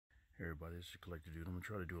Hey everybody, this is Collector Dude. I'm going to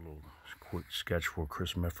try to do a little quick sketch for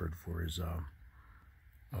Chris Mefford for his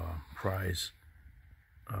prize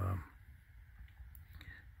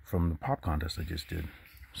from the pop contest I just did.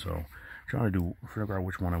 So, trying to figure out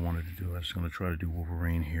which one I wanted to do. I was going to try to do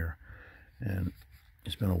Wolverine here. And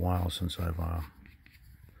it's been a while since I've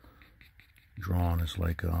drawn. It's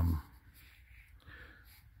like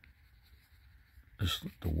just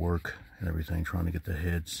the work and everything, trying to get the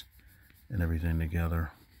heads and everything together.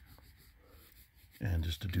 And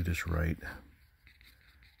just to do this right.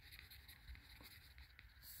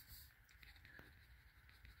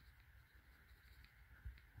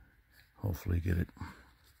 Hopefully get it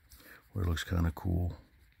where it looks kind of cool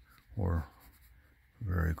or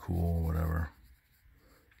very cool, whatever.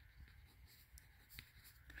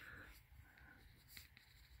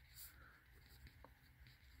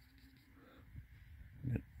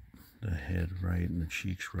 Get the head right and the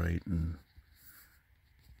cheeks right and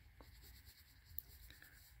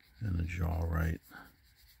the jaw right.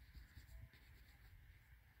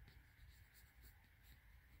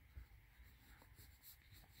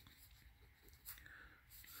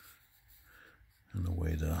 And the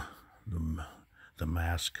way the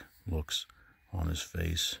mask looks on his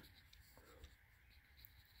face.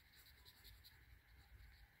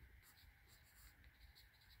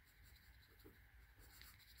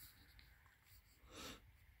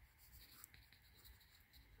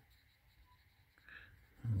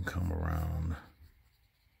 And come around.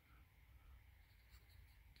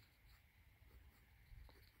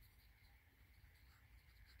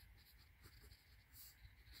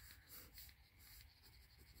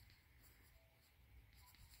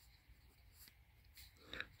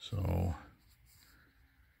 So,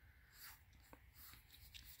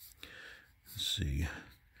 let's see.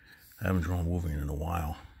 I haven't drawn Wolverine in a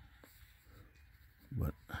while,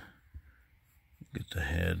 but get the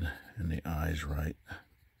head and the eyes right.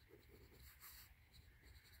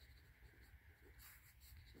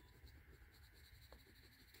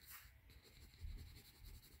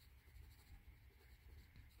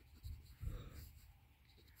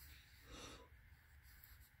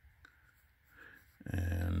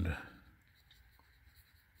 And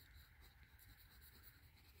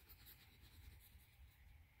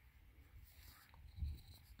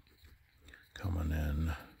coming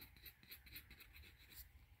in.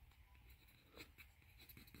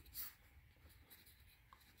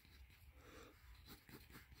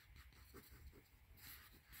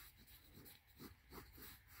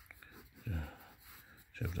 Yeah,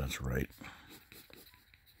 see if that's right.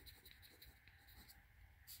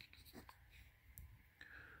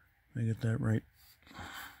 Did I get that right?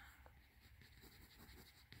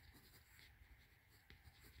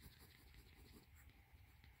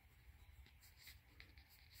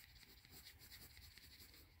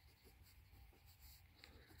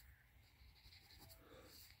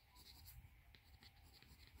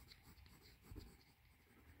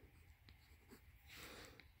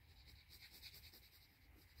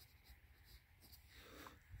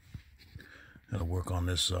 Got to work on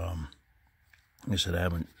this. Like I said, I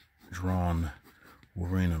haven't drawn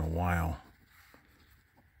Wolverine in a while,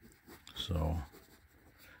 so,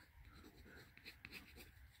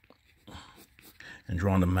 and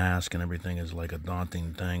drawing the mask and everything is like a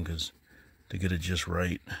daunting thing, because to get it just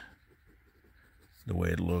right, the way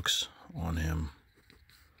it looks on him.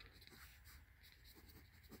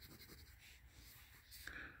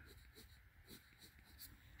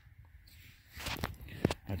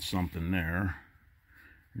 That's something there.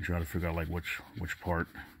 And try to figure out like which part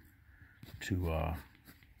to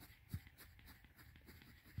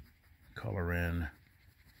color in,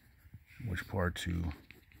 which part to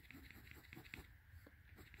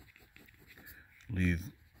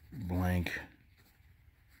leave blank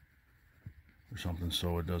or something,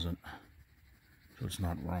 so it doesn't, so it's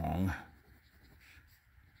not wrong.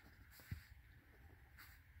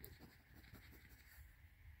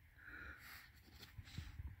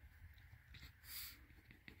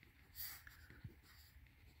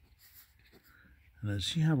 And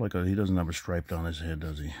does he have like he doesn't have a stripe down his head,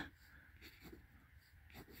 does he?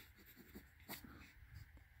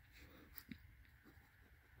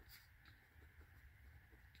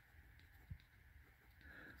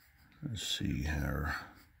 Let's see here.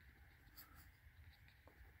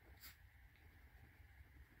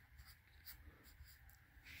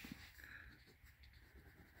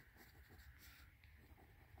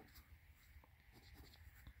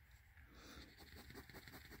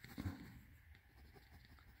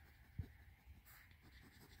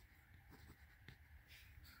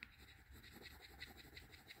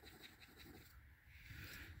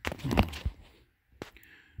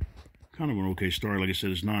 kind of an okay start. Like I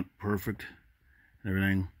said, it's not perfect and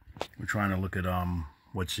everything. We're trying to look at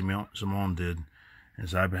what Simone did.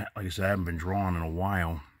 As like I said, I haven't been drawing in a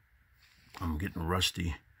while. I'm getting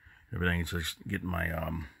rusty. Everything. It's just getting my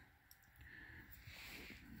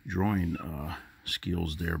drawing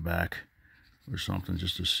skills there back or something,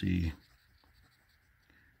 just to see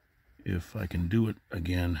if I can do it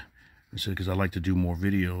again. I said, because I like to do more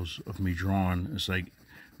videos of me drawing. It's like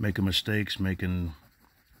making mistakes, making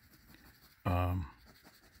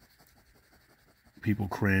people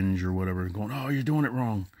cringe or whatever, going, oh, you're doing it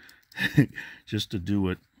wrong. Just to do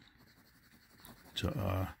it,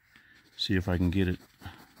 to see if I can get it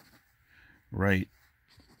right.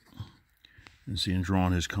 And see him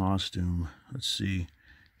drawing his costume. Let's see,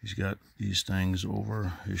 he's got these things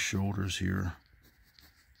over his shoulders here.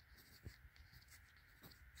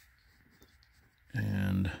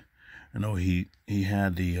 And I know he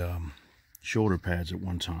had the shoulder pads at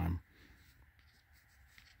one time.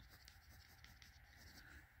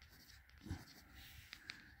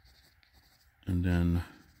 And then,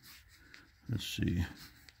 let's see.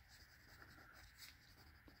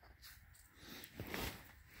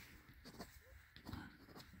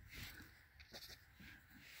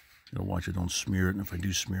 Gotta watch it, don't smear it. And if I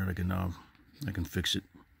do smear it, I can fix it.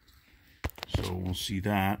 So we'll see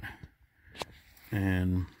that.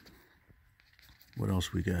 And what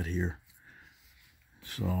else we got here?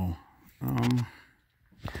 So, I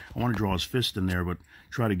want to draw his fist in there, but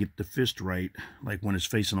try to get the fist right, like when it's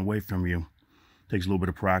facing away from you. Takes a little bit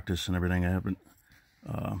of practice and everything. I haven't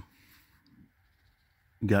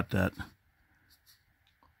got that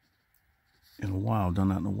in a while, done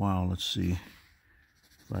that in a while. Let's see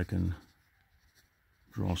if I can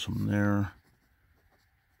draw some there.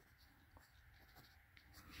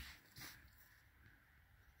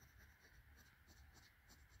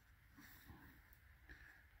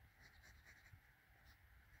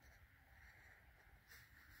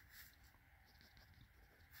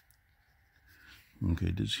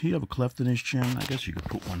 Okay, does he have a cleft in his chin? I guess you could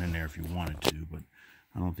put one in there if you wanted to, but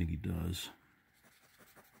I don't think he does.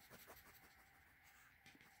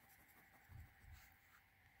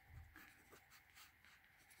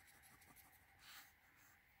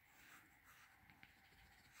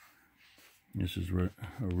 This is a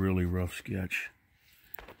really rough sketch.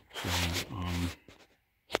 So,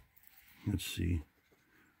 let's see.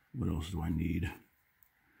 What else do I need?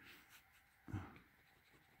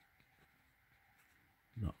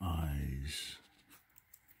 The eyes.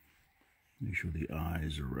 Make sure the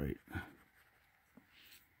eyes are right.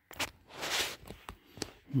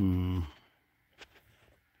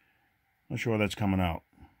 Not sure how that's coming out.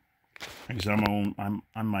 Like I said,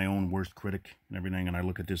 I'm my own worst critic and everything, and I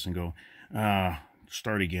look at this and go,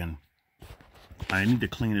 start again. I need to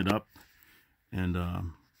clean it up and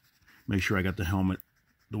make sure I got the helmet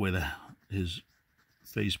the way his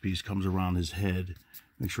face piece comes around his head.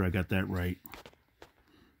 Make sure I got that right.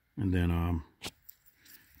 And then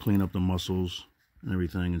clean up the muscles and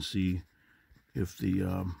everything and see if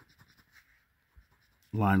the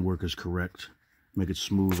line work is correct. Make it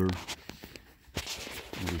smoother.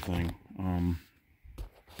 Everything.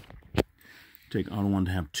 I don't want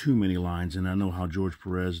to have too many lines, and I know how George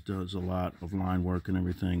Perez does a lot of line work and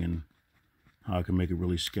everything, and how I can make it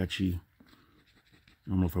really sketchy. I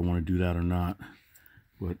don't know if I want to do that or not,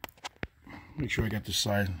 but make sure I got the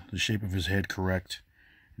shape of his head correct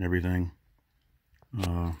and everything,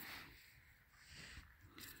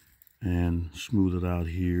 and smooth it out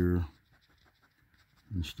here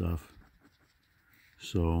and stuff,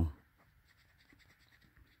 so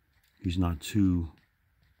he's not too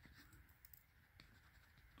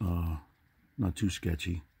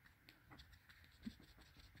sketchy.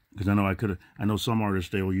 Because I know some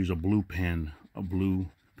artists, they will use a blue pen, a blue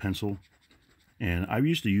pencil, and I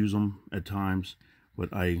used to use them at times,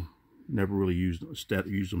 but I never really used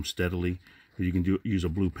them steadily. Because you can use a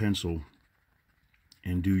blue pencil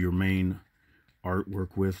and do your main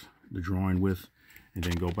artwork with, the drawing with, and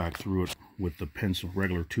then go back through it with the pencil,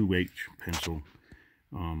 regular 2H pencil.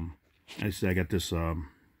 I got this, I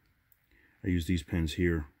use these pens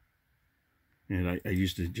here, and I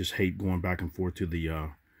used to just hate going back and forth to the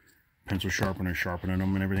pencil sharpener, sharpening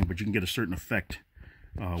them and everything, but you can get a certain effect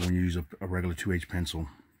when you use a regular 2H pencil,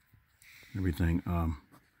 everything,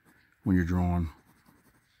 when you're drawing.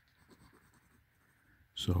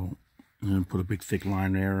 So, and then put a big thick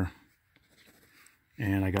line there,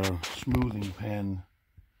 and I got a smoothing pen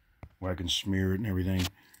where I can smear it and everything.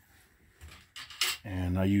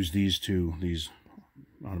 And I use these two, these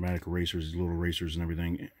automatic erasers, these little erasers and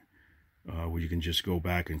everything, where you can just go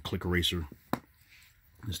back and click eraser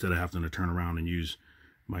instead of having to turn around and use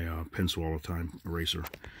pencil all the time, eraser.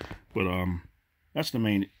 But that's the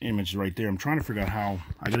main image right there. I'm trying to figure out how.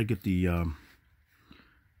 I gotta get the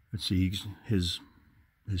let's see, his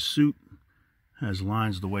suit has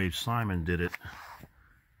lines the way Simon did it.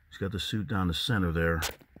 He's got the suit down the center there,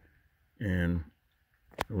 and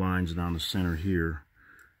the lines down the center here.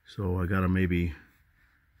 So I gotta maybe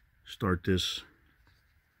start this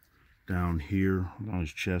down here on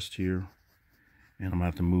his chest here, and I'm gonna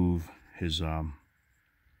have to move his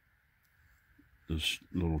this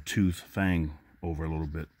little tooth fang over a little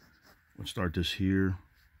bit. Let's start this here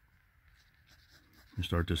and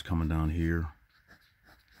start this coming down here.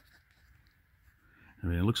 I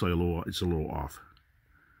mean, it looks like it's a little off,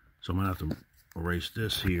 so I'm gonna have to erase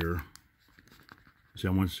this here. See,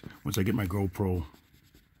 once I get my GoPro,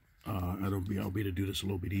 I'll be able to do this a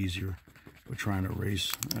little bit easier. We're trying to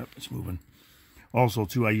erase. Yep, it's moving. Also,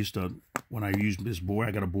 too, I used to, when I use this board,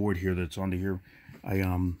 I got a board here that's under here. I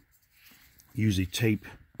usually tape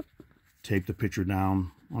the picture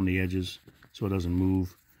down on the edges so it doesn't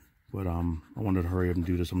move. But I wanted to hurry up and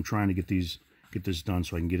do this. I'm trying to get this done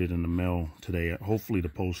so I can get it in the mail today. Hopefully, the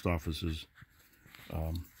post office is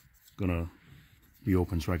gonna be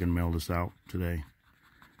open so I can mail this out today.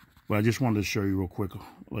 But I just wanted to show you real quick,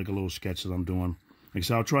 like a little sketch that I'm doing. Like I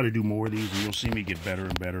said, I'll try to do more of these, and you'll see me get better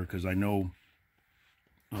and better, because I know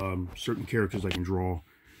certain characters I can draw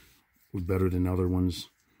with better than other ones,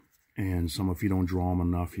 and some, if you don't draw them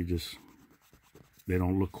enough, they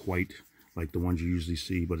don't look quite like the ones you usually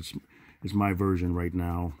see. But it's my version right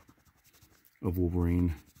now of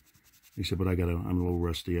Wolverine. Like I said, but I'm a little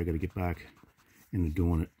rusty. I gotta get back into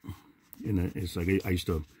doing it. And it's like I used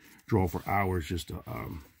to draw for hours just to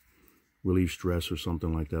relieve stress or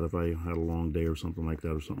something like that. If I had a long day or something like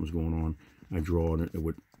that, or something was going on, I draw, and it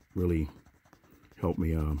would really help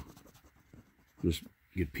me just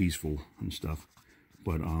get peaceful and stuff.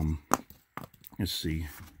 But let's see.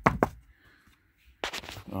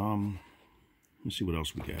 Let's see what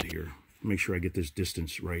else we got here. Make sure I get this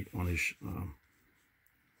distance right on his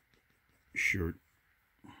shirt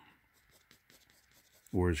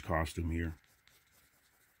or his costume here.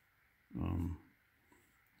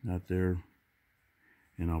 Not there,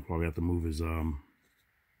 and I'll probably have to move his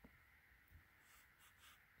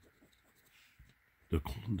the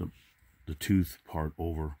tooth part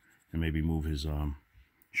over, and maybe move his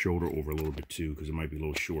shoulder over a little bit too, because it might be a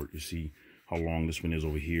little short. You see how long this one is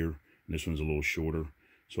over here, and this one's a little shorter.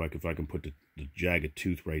 So if I can put the jagged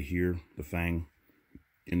tooth right here, the fang,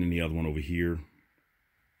 and then the other one over here,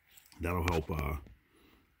 that'll help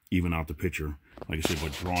even out the picture. Like I said,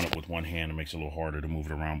 but drawing it with one hand, it makes it a little harder to move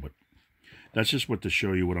it around. But that's just to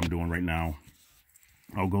show you what I'm doing right now.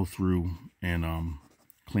 I'll go through and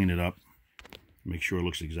clean it up, make sure it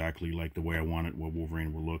looks exactly like the way I want it, what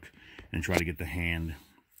Wolverine will look, and try to get the hand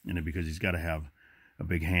in it, because he's got to have a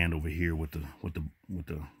big hand over here with the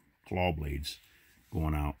claw blades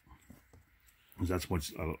going out. Because that's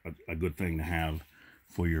what's a good thing to have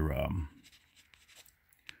for your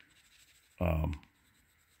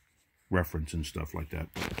reference and stuff like that.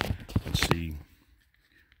 Let's see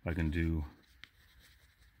if I can do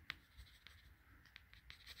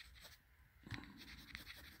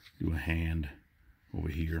a hand over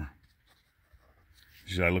here.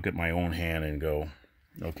 So I look at my own hand and go,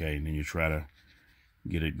 okay, and then you try to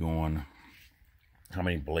get it going. How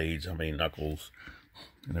many blades, how many knuckles,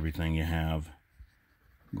 and everything you have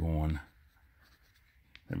going.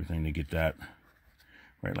 Everything to get that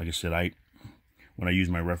right. Like I said, when I use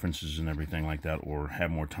my references and everything like that, or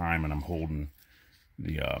have more time and I'm holding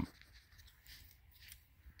the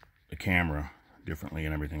camera differently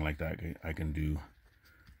and everything like that, I can do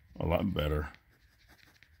a lot better.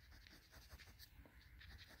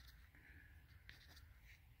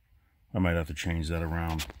 I might have to change that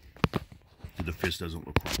around. The fist doesn't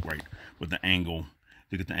look right with the angle.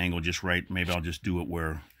 To get the angle just right, maybe I'll just do it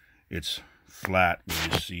where it's flat, where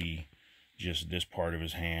you see just this part of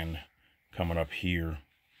his hand coming up here.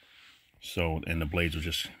 So, and the blades will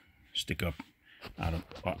just stick up out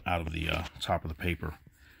of the top of the paper.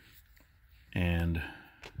 And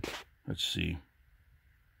let's see.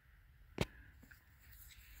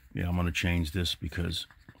 Yeah, I'm going to change this because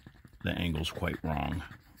the angle's quite wrong.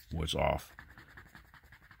 What's off.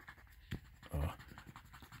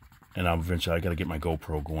 And eventually I got to get my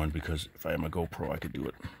GoPro going, because if I had my GoPro, I could do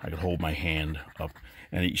it. I could hold my hand up.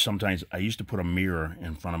 And sometimes I used to put a mirror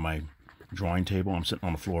in front of my drawing table. I'm sitting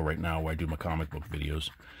on the floor right now where I do my comic book videos.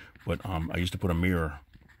 But I used to put a mirror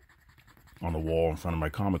on the wall in front of my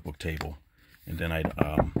comic book table. And then I'd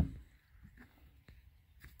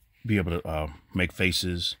be able to make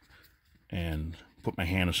faces and put my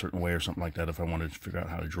hand a certain way or something like that if I wanted to figure out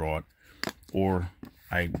how to draw it. Or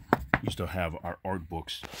I used to have our art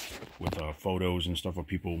books with photos and stuff of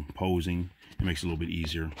people posing. It makes it a little bit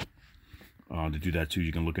easier to do that too.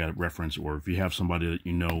 You can look at it, reference, or if you have somebody that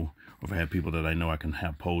you know, or if I have people that I know, I can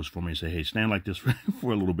have pose for me and say, hey, stand like this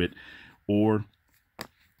for a little bit. Or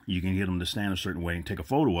you can get them to stand a certain way and take a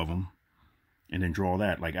photo of them and then draw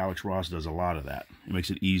that. Like Alex Ross does a lot of that. It makes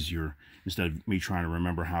it easier instead of me trying to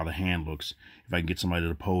remember how the hand looks. If I can get somebody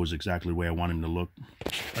to pose exactly the way I want him to look.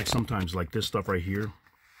 Like sometimes like this stuff right here,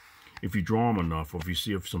 if you draw him enough, or if you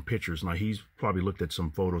see some pictures, now he's probably looked at some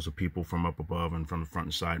photos of people from up above and from the front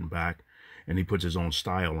and side and back, and he puts his own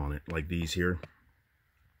style on it, like these here.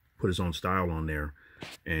 Put his own style on there,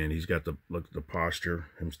 and he's got the look at the posture,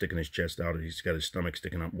 him sticking his chest out, and he's got his stomach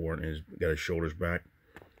sticking up more, and he's got his shoulders back,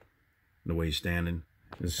 the way he's standing.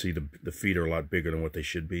 You see the feet are a lot bigger than what they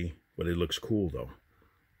should be, but it looks cool though.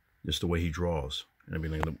 Just the way he draws and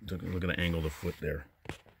everything. Look at the angle of the foot there.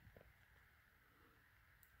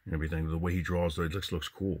 And everything, the way he draws, it looks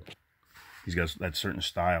cool. He's got that certain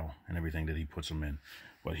style and everything that he puts them in.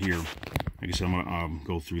 But here, like I said, I'm gonna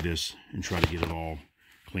go through this and try to get it all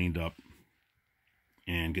cleaned up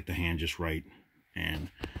and get the hand just right, and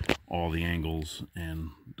all the angles and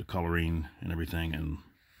the coloring and everything and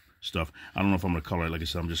stuff. I don't know if I'm gonna color it. Like I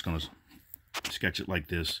said, I'm just gonna sketch it like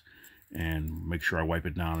this and make sure I wipe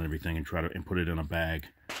it down and everything, and try to put it in a bag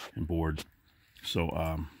and board,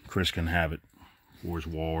 so Chris can have it for his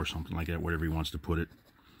wall or something like that, wherever he wants to put it,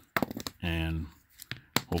 and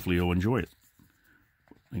hopefully he'll enjoy it.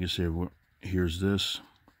 Like I said, here's this.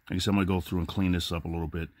 Like I said, I'm going to go through and clean this up a little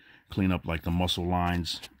bit, clean up like the muscle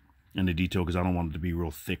lines and the detail, because I don't want it to be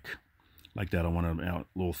real thick like that. I want a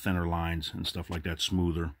little thinner lines and stuff like that,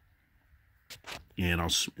 smoother. And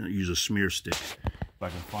I'll use a smear stick if I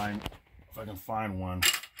can find one.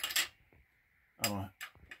 I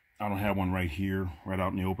don't have one right here, right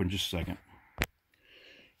out in the open. Just a second.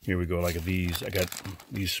 Here we go, like these. I got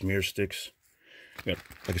these smear sticks. Like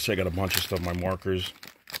I said, I got a bunch of stuff, my markers,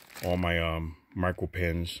 all my micro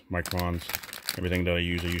pens, microns, everything that I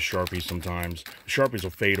use. I use Sharpies sometimes. Sharpies will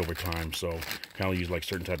fade over time, so kind of use like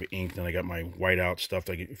certain type of ink. Then I got my whiteout stuff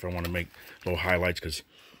that if I want to make little highlights, because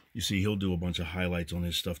you see he'll do a bunch of highlights on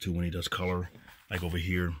his stuff too when he does color. Like over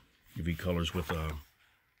here, if he colors with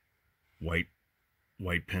white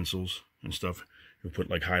pencils and stuff, he'll put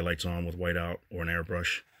like highlights on with whiteout or an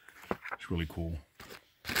airbrush. It's really cool.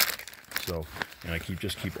 So, and I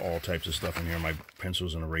just keep all types of stuff in here, my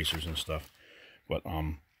pencils and erasers and stuff. But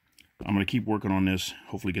I'm gonna keep working on this.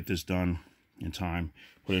 Hopefully get this done in time.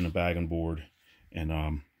 Put it in a bag and board,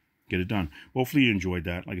 and get it done. Hopefully you enjoyed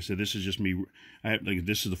that. Like I said, this is just me.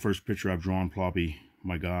 This is the first picture I've drawn, probably,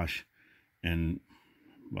 my gosh, in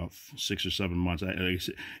about 6 or 7 months.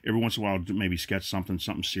 Every once in a while, maybe sketch something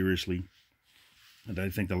seriously. And I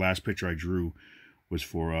think the last picture I drew was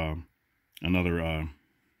for another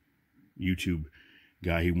YouTube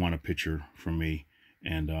guy. He won a picture from me,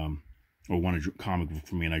 and or won a comic book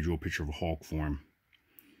from me, and I drew a picture of a Hulk for him.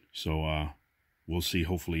 So we'll see.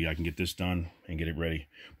 Hopefully I can get this done and get it ready.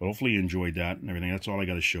 But hopefully you enjoyed that and everything. That's all I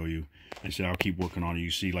got to show you. I said I'll keep working on it.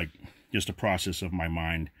 You see, like, just the process of my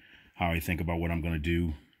mind, how I think about what I'm going to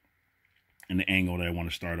do, and the angle that I want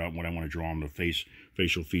to start out, what I want to draw on the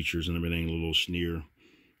facial features and everything, a little sneer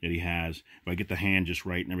that he has. If I get the hand just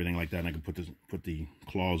right and everything like that, and I can put the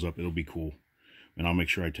claws up, it'll be cool. And I'll make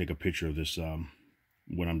sure I take a picture of this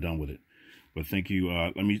when I'm done with it. But thank you.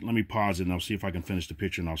 Let me pause it, and I'll see if I can finish the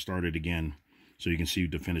picture, and I'll start it again so you can see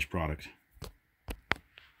the finished product.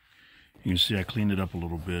 You can see I cleaned it up a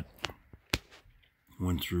little bit.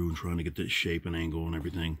 Went through and trying to get the shape and angle and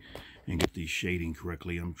everything, and get the shading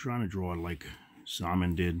correctly. I'm trying to draw it like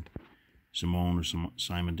Simon did.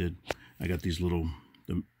 I got these little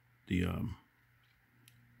the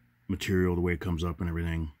material, the way it comes up and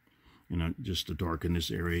everything, just to darken this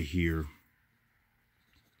area here.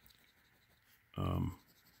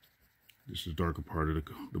 This is the darker part of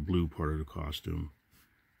the blue part of the costume,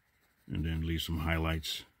 and then leave some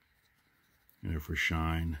highlights in there for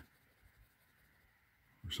shine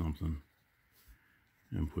or something,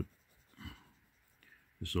 and put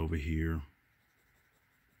this over here.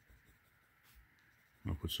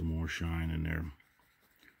 I'll put some more shine in there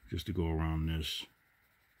just to go around this.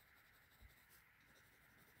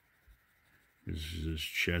 This is his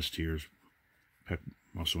chest here, his pec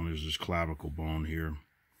muscle, and there's this clavicle bone here.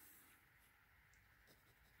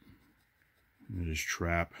 And his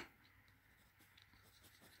trap.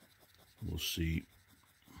 We'll see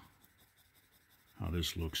how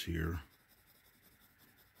this looks here,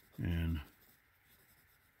 and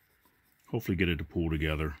hopefully get it to pull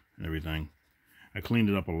together and everything. I cleaned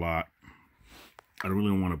it up a lot. I don't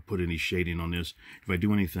really want to put any shading on this. If I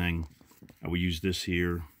do anything, I will use this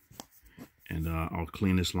here, and I'll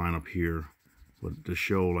clean this line up here, but to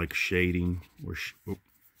show like shading or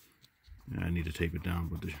I need to tape it down,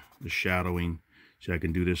 but the shadowing. See, I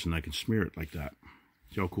can do this and I can smear it like that.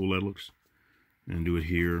 See how cool that looks? And do it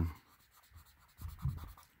here.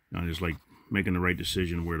 Now just like making the right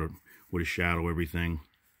decision where to shadow everything.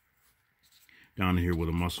 Down here where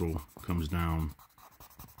the muscle comes down,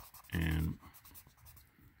 and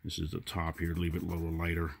this is the top here. Leave it a little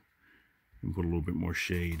lighter and put a little bit more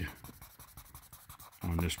shade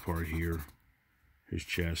on this part here, his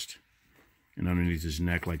chest, and underneath his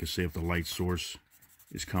neck. Like I say, if the light source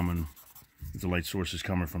is coming,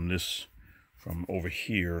 from over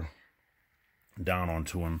here down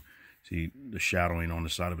onto him, see the shadowing on the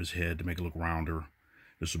side of his head to make it look rounder.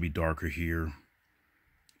 This will be darker here.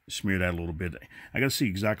 Smear that a little bit. I gotta see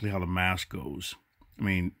exactly how the mask goes. I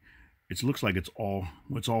mean, it looks like it's all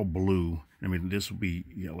blue. I mean, this will be,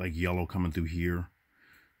 you know, like yellow coming through here.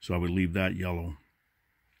 So I would leave that yellow,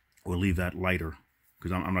 or leave that lighter,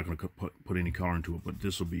 because I'm not going to put any color into it. But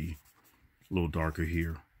this will be a little darker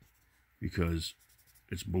here, because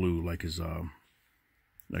it's blue, like his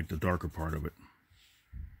like the darker part of it.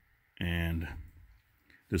 And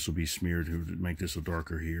this will be smeared to make this a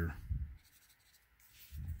darker here.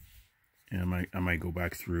 And I might go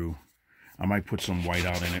back through. I might put some white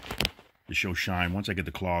out in it to show shine. Once I get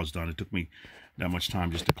the claws done, it took me that much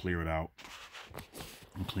time just to clear it out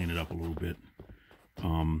and clean it up a little bit.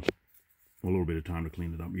 A little bit of time to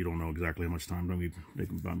clean it up. You don't know exactly how much time. It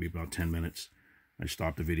can be about 10 minutes. I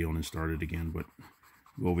stopped the video and then started again. But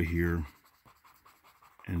go over here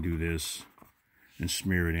and do this and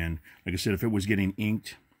smear it in. Like I said, if it was getting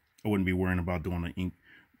inked, I wouldn't be worrying about doing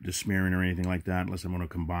the smearing or anything like that, unless I'm going to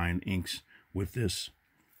combine inks with this,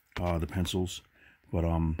 the pencils. But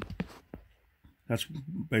that's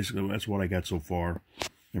what I got so far.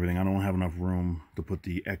 Everything. I don't have enough room to put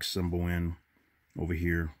the X symbol in over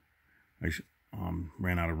here. I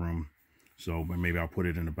ran out of room, so maybe I'll put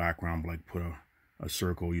it in the background, like put a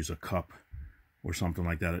circle, use a cup or something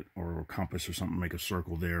like that, or a compass or something, make a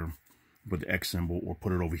circle there, put the X symbol, or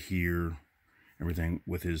put it over here. Everything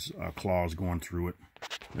with his claws going through it,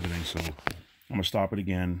 everything. So I'm gonna stop it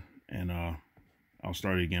again, and I'll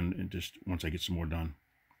start it again, and just once I get some more done.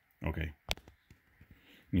 Okay.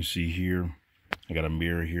 You see here, I got a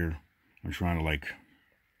mirror here. I'm trying to like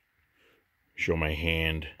show my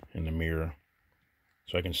hand in the mirror,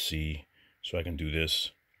 so I can see, so I can do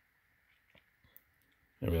this.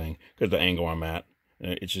 Everything, because the angle I'm at,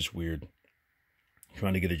 it's just weird.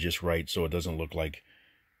 Trying to get it just right so it doesn't look like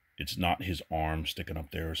it's not his arm sticking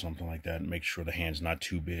up there or something like that, and make sure the hand's not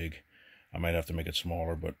too big. I might have to make it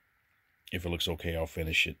smaller, but if it looks okay, I'll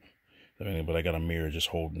finish it. But I got a mirror just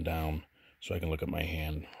holding down so I can look at my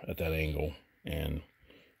hand at that angle and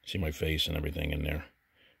see my face and everything in there.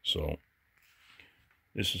 So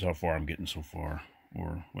this is how far I'm getting so far,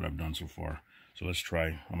 or what I've done so far. So let's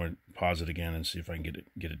try. I'm going to pause it again and see if I can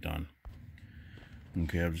get it done.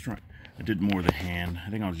 Okay, I did more of the hand. I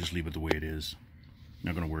think I'll just leave it the way it is.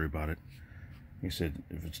 Not going to worry about it. Like I said,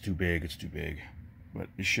 if it's too big, it's too big. But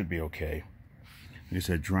it should be okay. Like I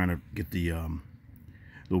said, trying to get the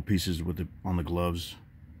little pieces on the gloves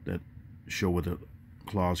that show where the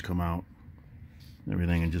claws come out and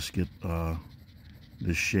everything, and just get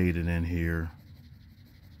this shaded in here.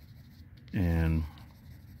 And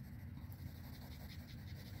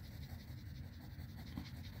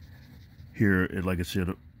here, like I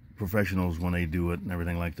said, professionals, when they do it and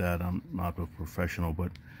everything like that, I'm not a professional,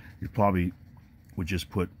 but you probably would just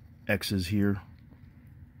put X's here,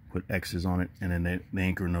 put X's on it, and then the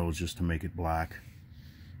anchor nose just to make it black,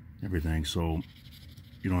 everything, so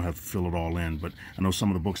you don't have to fill it all in. But I know some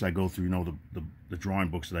of the books I go through, you know, the drawing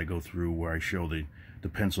books that I go through, where I show the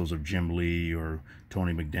pencils of Jim Lee or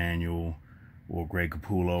Tony McDaniel or Greg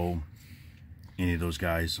Capullo, any of those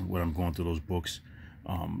guys, when I'm going through those books,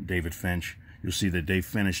 David Finch, you'll see that they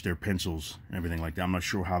finish their pencils and everything like that. I'm not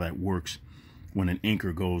sure how that works when an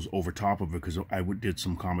inker goes over top of it, because I did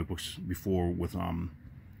some comic books before with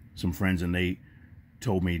some friends, and they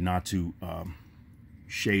told me not to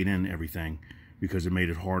shade in everything because it made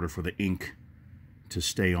it harder for the ink to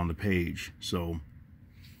stay on the page. So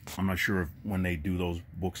I'm not sure if when they do those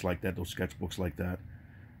books like that, those sketchbooks like that,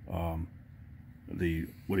 what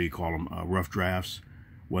do you call them, rough drafts,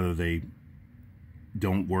 whether they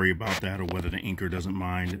don't worry about that, or whether the inker doesn't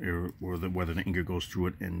mind, or whether the inker goes through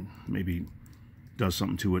it and maybe does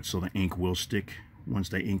something to it so the ink will stick once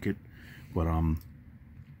they ink it. But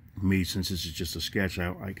me, since this is just a sketch,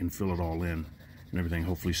 I can fill it all in and everything,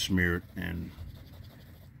 hopefully smear it and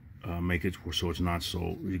make it so it's not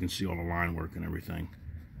so you can see all the line work and everything.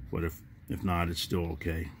 But if not, it's still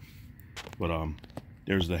okay. But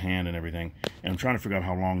there's the hand and everything. And I'm trying to figure out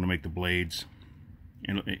how long to make the blades.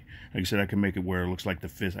 And like I said, I can make it where it looks like the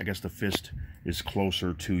fist. I guess the fist is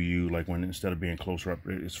closer to you, like when instead of being closer up,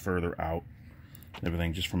 it's further out.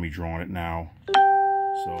 Everything just from me drawing it now.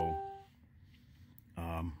 So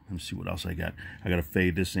let me see what else I got. I got to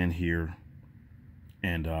fade this in here,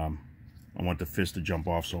 and I want the fist to jump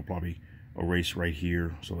off, so I'll probably erase right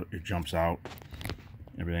here so it jumps out.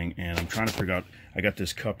 Everything. And I'm trying to figure out. I got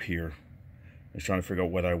this cup here. I was trying to figure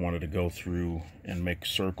out whether I wanted to go through and make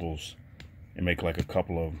circles and make like a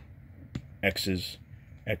couple of X's,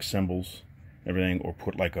 X symbols, everything, or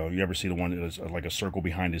put like a, you ever see the one that is like a circle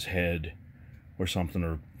behind his head or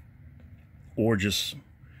something, or just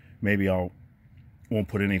maybe won't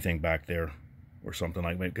put anything back there or something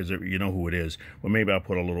like that, because you know who it is. Well, maybe I'll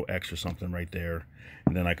put a little X or something right there,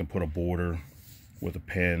 and then I can put a border with a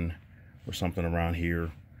pen or something around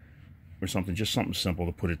here or something, just something simple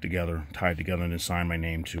to put it together, tie it together, and then sign my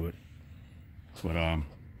name to it. But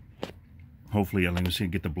hopefully I'm going to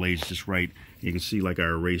get the blades just right. You can see like I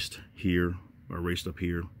erased here, or erased up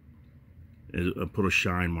here. I put a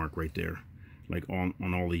shine mark right there. Like on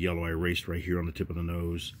all the yellow, I erased right here on the tip of the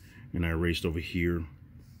nose, and I erased over here.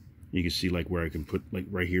 You can see like where I can put, like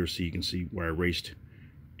right here, so you can see where I erased,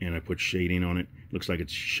 and I put shading on it. Looks like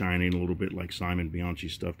it's shining a little bit like Simon Bianchi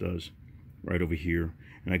stuff does, right over here.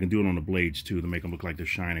 And I can do it on the blades too to make them look like they're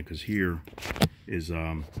shining, because here is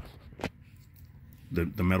the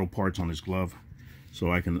metal parts on his glove.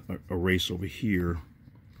 So I can erase over here.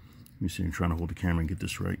 Let me see, I'm trying to hold the camera and get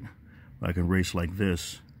this right. I can erase like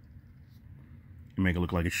this and make it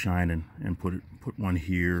look like it's shining, and put one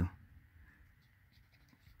here.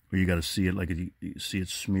 Or you got to see it like you see it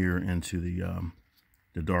smear into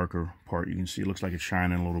the darker part. You can see it looks like it's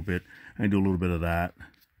shining a little bit. I can do a little bit of that.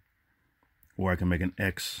 Or I can make an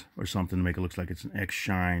X or something to make it look like it's an X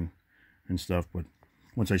shine and stuff. But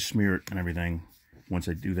once I smear it and everything, once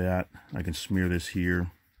I do that, I can smear this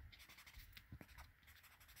here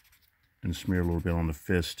and smear a little bit on the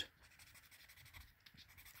fist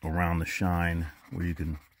around the shine, where you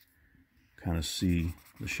can kind of see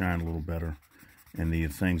the shine a little better. And the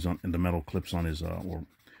things on, and the metal clips on his or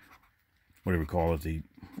whatever we call it,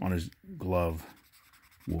 on his glove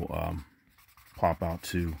will pop out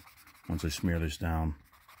too once I smear this down,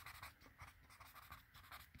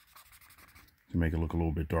 to make it look a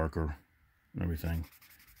little bit darker and everything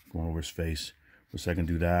going over his face. So I can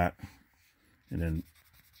do that, and then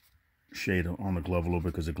shade on the glove a little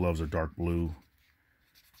bit, because the gloves are dark blue.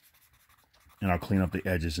 And I'll clean up the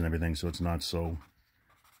edges and everything so it's not so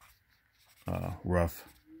rough.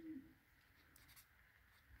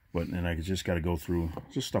 But then I just got to go through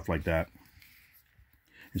just stuff like that.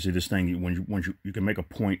 You see, this thing, when you can make a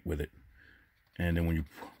point with it, and then when you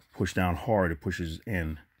push down hard, it pushes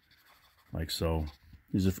in, like so.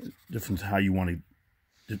 There's different how you want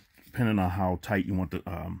to, depending on how tight you want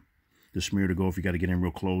the smear to go. If you got to get in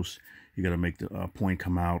real close, you got to make the point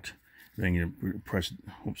come out. Then you press,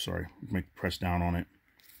 press down on it.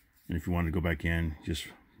 And if you want to go back in, you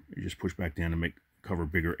just push back in and cover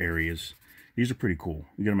bigger areas. These are pretty cool.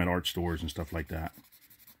 You get them at art stores and stuff like that.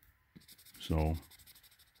 So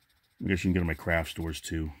I guess you can get them at craft stores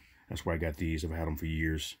too. That's where I got these. I've had them for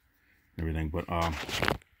years and everything. But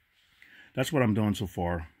that's what I'm doing so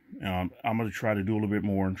far. I'm going to try to do a little bit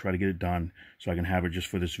more and try to get it done so I can have it just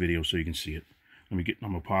for this video so you can see it. I'm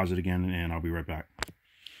going to pause it again, and I'll be right back.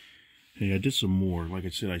 Hey, I did some more. Like I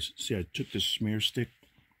said, I took this smear stick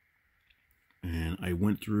and I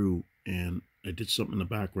went through and I did something in the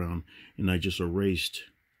background, and I just erased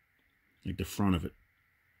like the front of it,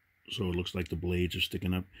 so it looks like the blades are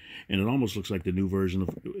sticking up, and it almost looks like the new version of,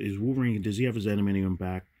 is Wolverine, does he have his adamantium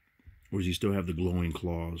back, or does he still have the glowing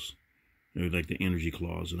claws, like the energy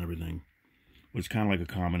claws and everything? Well, it's kind of like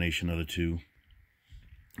a combination of the two.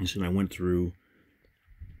 And so I went through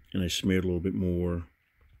and I smeared a little bit more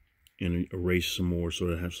and erased some more so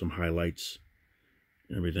that I have some highlights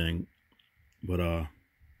and everything. But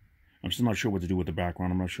I'm still not sure what to do with the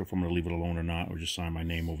background. I'm not sure if I'm going to leave it alone or not, or just sign my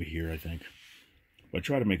name over here, I think. But I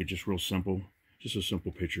try to make it just real simple, just a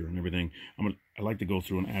simple picture and everything. I like to go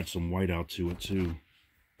through and add some white out to it too,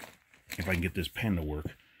 if I can get this pen to work.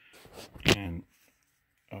 And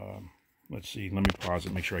let's see, let me pause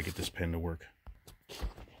it, make sure I get this pen to work.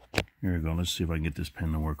 Here we go. Let's see if I can get this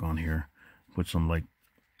pen to work on here. Put some, like,